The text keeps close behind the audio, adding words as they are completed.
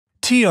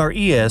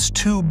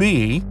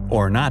TRES-2b,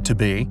 or not to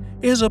be,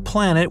 is a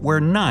planet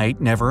where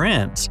night never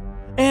ends.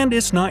 And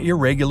it's not your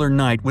regular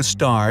night with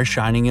stars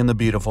shining in the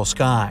beautiful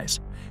skies.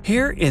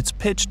 Here it's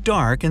pitch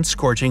dark and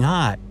scorching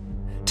hot.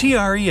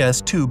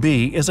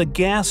 TRES-2b is a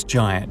gas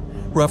giant,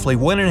 roughly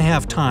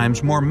 1.5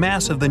 times more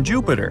massive than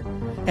Jupiter,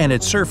 and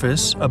its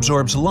surface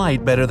absorbs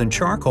light better than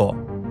charcoal.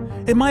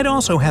 It might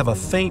also have a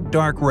faint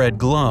dark red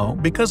glow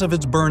because of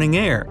its burning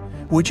air,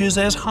 which is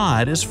as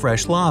hot as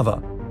fresh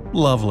lava.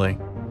 Lovely.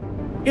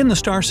 In the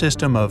star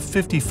system of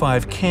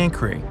 55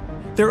 Cancri,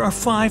 there are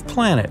 5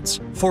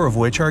 planets, 4 of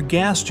which are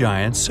gas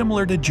giants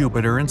similar to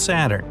Jupiter and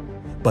Saturn.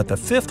 But the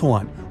 5th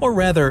one, or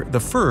rather the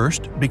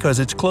first because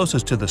it's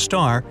closest to the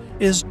star,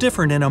 is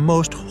different in a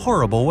most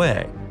horrible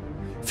way.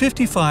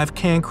 55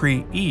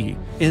 Cancri e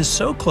is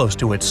so close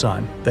to its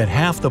sun that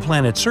half the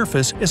planet's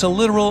surface is a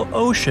literal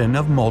ocean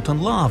of molten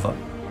lava.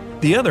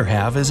 The other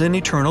half is in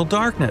eternal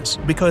darkness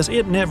because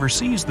it never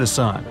sees the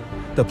sun.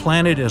 The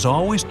planet is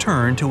always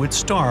turned to its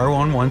star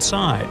on one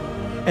side.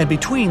 And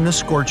between the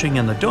scorching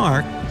and the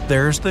dark,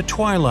 there's the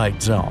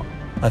twilight zone,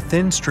 a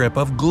thin strip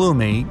of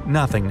gloomy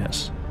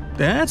nothingness.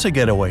 That's a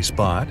getaway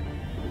spot.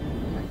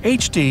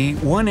 HD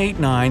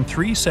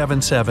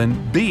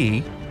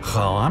 189377b,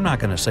 well, I'm not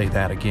going to say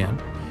that again,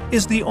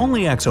 is the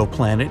only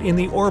exoplanet in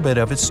the orbit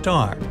of its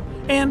star,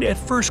 and at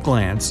first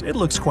glance it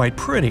looks quite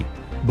pretty,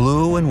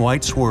 blue and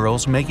white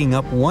swirls making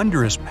up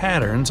wondrous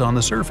patterns on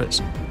the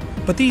surface.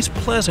 But these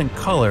pleasant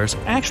colors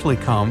actually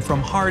come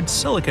from hard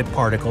silicate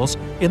particles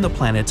in the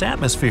planet's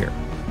atmosphere,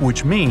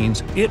 which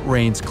means it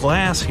rains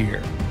glass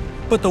here.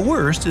 But the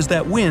worst is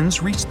that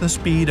winds reach the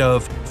speed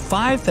of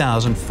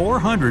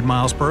 5,400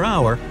 miles per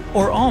hour,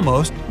 or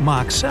almost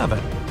Mach 7.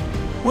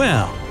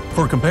 Well,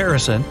 for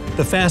comparison,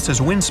 the fastest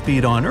wind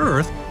speed on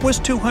Earth was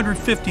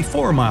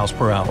 254 miles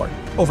per hour,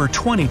 over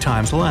 20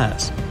 times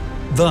less.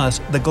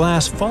 Thus, the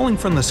glass falling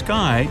from the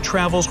sky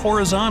travels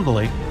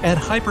horizontally at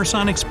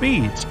hypersonic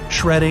speeds,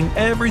 shredding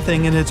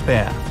everything in its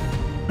path.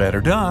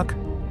 Better duck.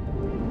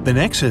 The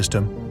next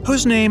system,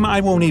 whose name I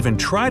won't even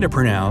try to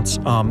pronounce,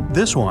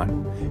 this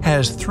one,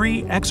 has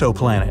 3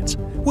 exoplanets,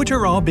 which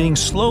are all being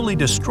slowly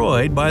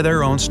destroyed by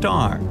their own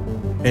star.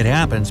 It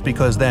happens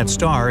because that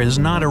star is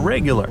not a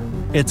regular.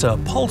 It's a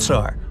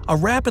pulsar, a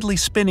rapidly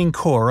spinning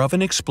core of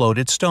an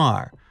exploded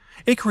star.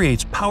 It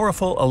creates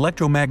powerful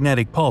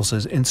electromagnetic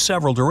pulses in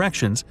several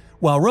directions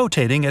while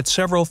rotating at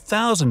several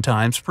thousand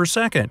times per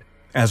second.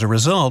 As a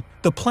result,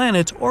 the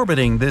planets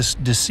orbiting this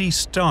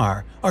deceased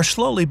star are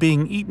slowly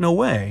being eaten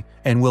away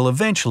and will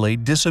eventually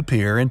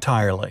disappear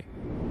entirely.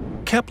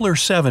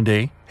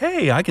 Kepler-70,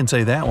 hey, I can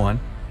say that one,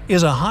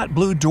 is a hot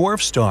blue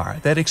dwarf star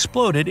that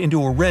exploded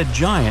into a red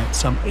giant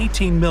some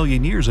 18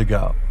 million years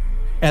ago.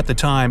 At the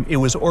time, it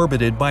was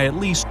orbited by at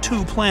least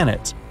 2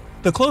 planets,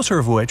 the closer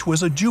of which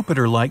was a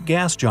Jupiter-like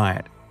gas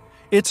giant.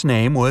 Its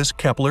name was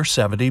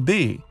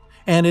Kepler-70b,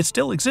 and it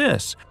still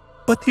exists,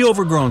 but the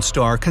overgrown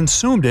star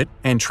consumed it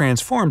and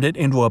transformed it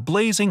into a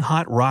blazing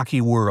hot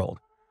rocky world.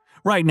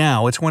 Right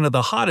now, it's one of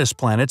the hottest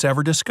planets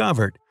ever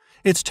discovered.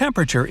 Its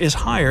temperature is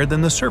higher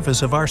than the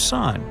surface of our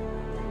Sun.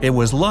 It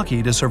was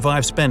lucky to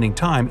survive spending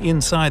time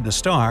inside the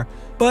star,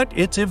 but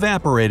it's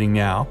evaporating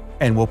now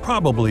and will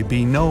probably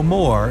be no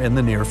more in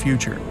the near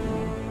future.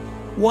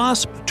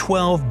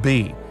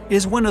 WASP-12b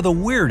is one of the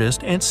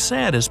weirdest and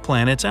saddest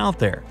planets out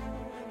there.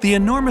 The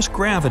enormous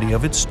gravity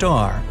of its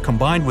star,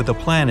 combined with the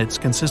planets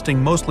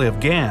consisting mostly of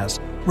gas,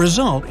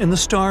 result in the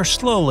star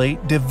slowly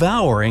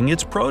devouring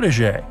its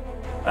protege.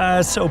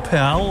 So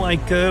pal,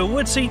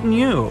 what's eating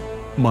you?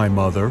 My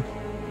mother.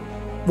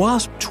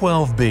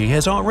 WASP-12b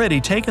has already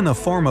taken the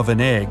form of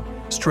an egg,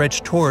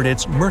 stretched toward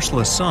its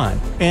merciless sun,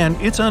 and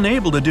it's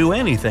unable to do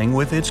anything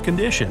with its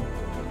condition.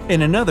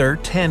 In another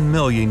 10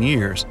 million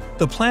years,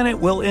 the planet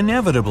will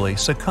inevitably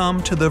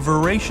succumb to the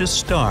voracious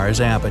star's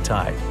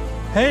appetite.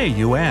 Hey,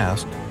 you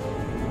asked.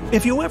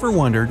 If you ever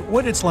wondered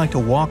what it's like to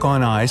walk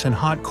on ice and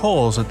hot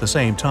coals at the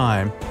same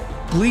time,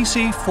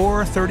 Gliese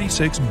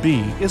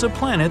 436b is a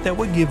planet that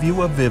would give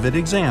you a vivid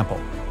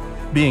example.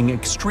 Being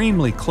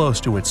extremely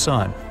close to its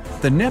sun,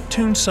 the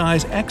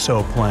Neptune-sized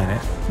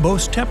exoplanet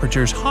boasts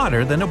temperatures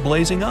hotter than a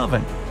blazing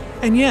oven,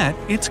 and yet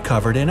it's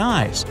covered in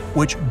ice,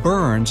 which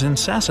burns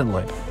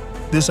incessantly.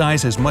 This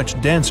ice is much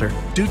denser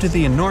due to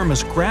the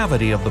enormous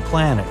gravity of the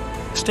planet,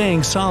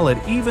 staying solid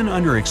even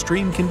under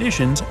extreme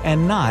conditions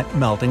and not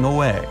melting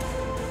away.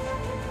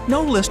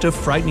 No list of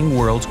frightening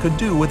worlds could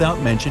do without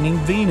mentioning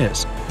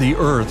Venus, the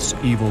Earth's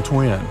evil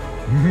twin.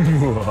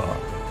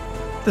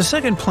 The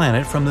second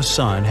planet from the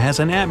Sun has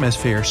an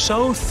atmosphere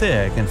so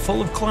thick and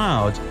full of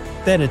clouds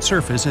that its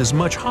surface is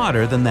much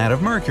hotter than that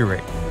of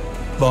Mercury.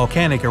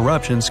 Volcanic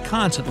eruptions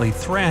constantly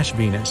thrash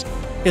Venus.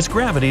 Its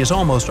gravity is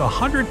almost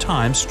 100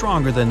 times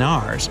stronger than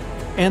ours,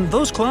 and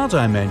those clouds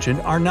I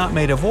mentioned are not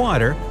made of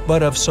water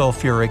but of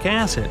sulfuric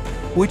acid,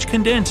 which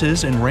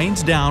condenses and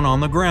rains down on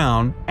the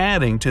ground,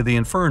 adding to the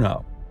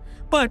inferno.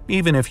 But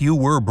even if you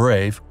were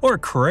brave, or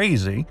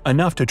crazy,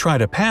 enough to try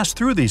to pass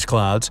through these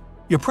clouds,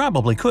 you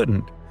probably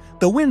couldn't.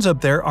 The winds up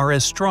there are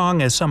as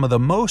strong as some of the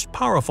most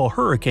powerful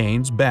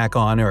hurricanes back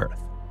on Earth.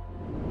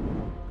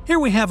 Here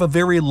we have a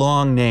very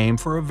long name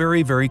for a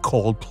very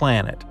cold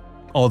planet.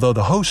 Although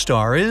the host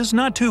star is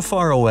not too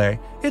far away,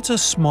 it's a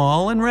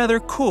small and rather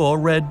cool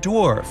red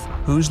dwarf,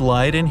 whose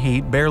light and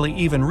heat barely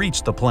even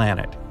reach the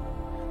planet.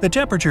 The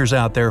temperatures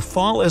out there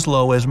fall as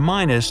low as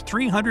minus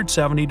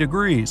 370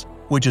 degrees,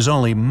 which is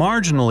only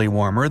marginally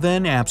warmer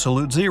than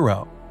absolute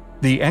zero.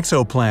 The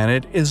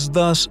exoplanet is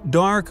thus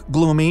dark,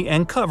 gloomy,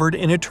 and covered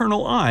in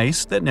eternal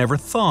ice that never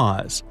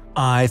thaws.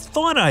 I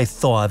thought I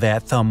thaw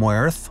that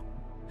thumbworth.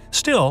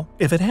 Still,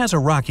 if it has a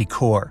rocky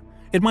core,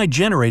 it might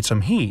generate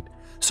some heat,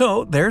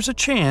 so there's a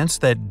chance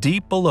that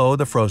deep below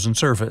the frozen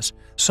surface,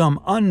 some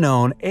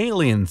unknown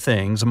alien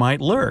things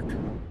might lurk.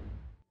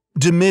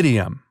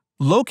 Dimidium,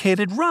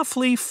 located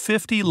roughly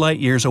 50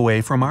 light-years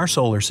away from our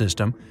solar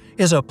system,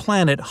 is a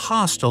planet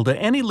hostile to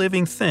any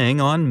living thing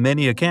on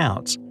many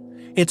accounts.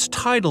 It's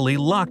tidally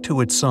locked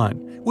to its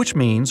sun, which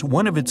means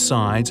one of its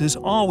sides is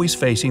always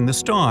facing the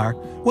star,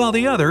 while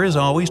the other is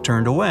always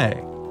turned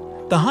away.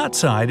 The hot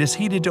side is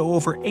heated to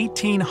over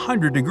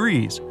 1800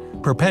 degrees,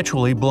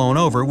 perpetually blown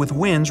over with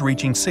winds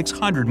reaching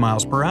 600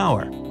 miles per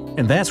hour.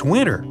 And that's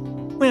winter.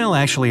 Well,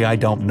 actually, I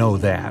don't know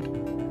that.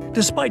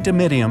 Despite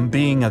Dimidium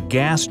being a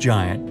gas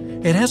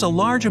giant, it has a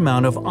large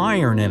amount of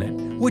iron in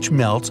it, which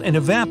melts and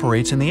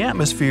evaporates in the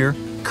atmosphere,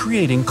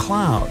 creating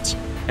clouds.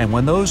 And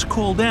when those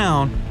cool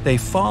down, they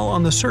fall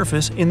on the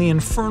surface in the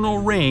infernal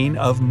rain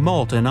of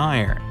molten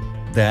iron.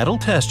 That'll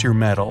test your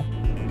mettle.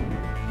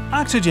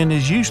 Oxygen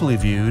is usually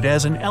viewed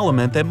as an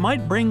element that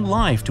might bring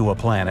life to a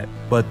planet,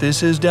 but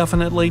this is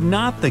definitely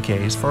not the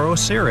case for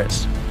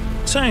Osiris.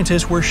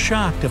 Scientists were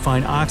shocked to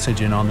find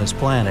oxygen on this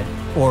planet,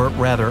 or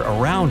rather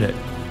around it,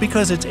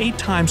 because it's 8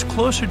 times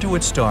closer to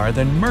its star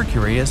than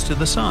Mercury is to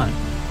the Sun.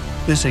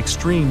 This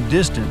extreme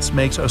distance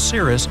makes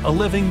Osiris a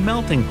living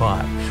melting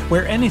pot,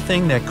 where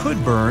anything that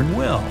could burn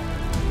will.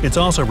 It's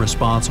also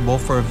responsible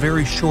for a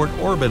very short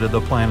orbit of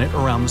the planet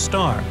around the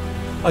star.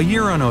 A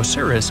year on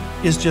Osiris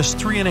is just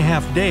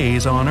 3.5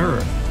 days on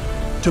Earth.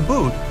 To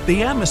boot,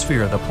 the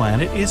atmosphere of the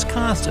planet is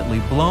constantly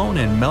blown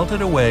and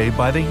melted away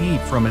by the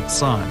heat from its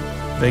sun.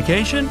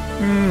 Vacation?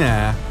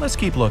 Nah, let's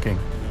keep looking.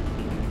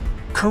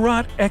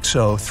 Carrot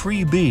Exo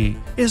 3b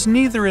is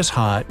neither as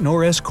hot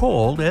nor as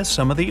cold as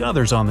some of the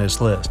others on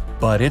this list,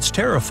 but it's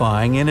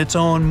terrifying in its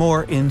own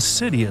more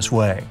insidious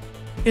way.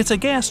 It's a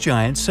gas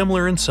giant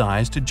similar in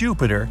size to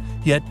Jupiter,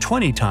 yet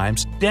 20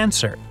 times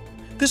denser.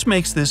 This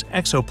makes this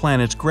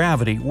exoplanet's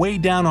gravity weigh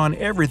down on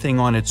everything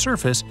on its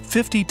surface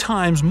 50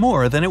 times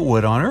more than it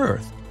would on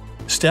Earth.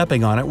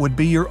 Stepping on it would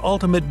be your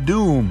ultimate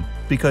doom,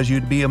 because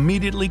you'd be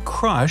immediately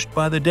crushed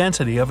by the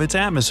density of its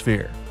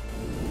atmosphere.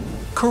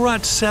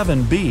 Carrot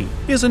 7b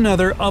is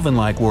another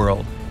oven-like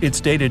world. Its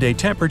day-to-day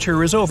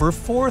temperature is over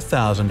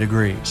 4,000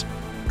 degrees.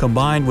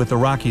 Combined with the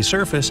rocky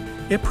surface,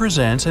 it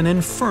presents an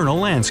infernal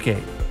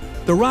landscape.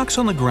 The rocks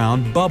on the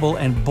ground bubble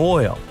and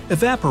boil,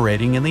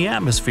 evaporating in the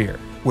atmosphere,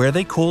 where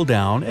they cool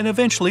down and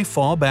eventually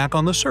fall back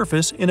on the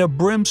surface in a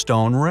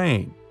brimstone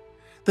rain.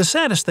 The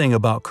saddest thing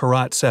about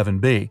Carrot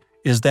 7b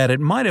is that it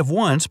might have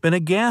once been a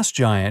gas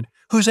giant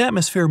whose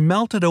atmosphere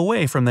melted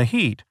away from the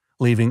heat,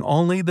 leaving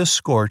only the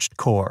scorched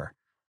core.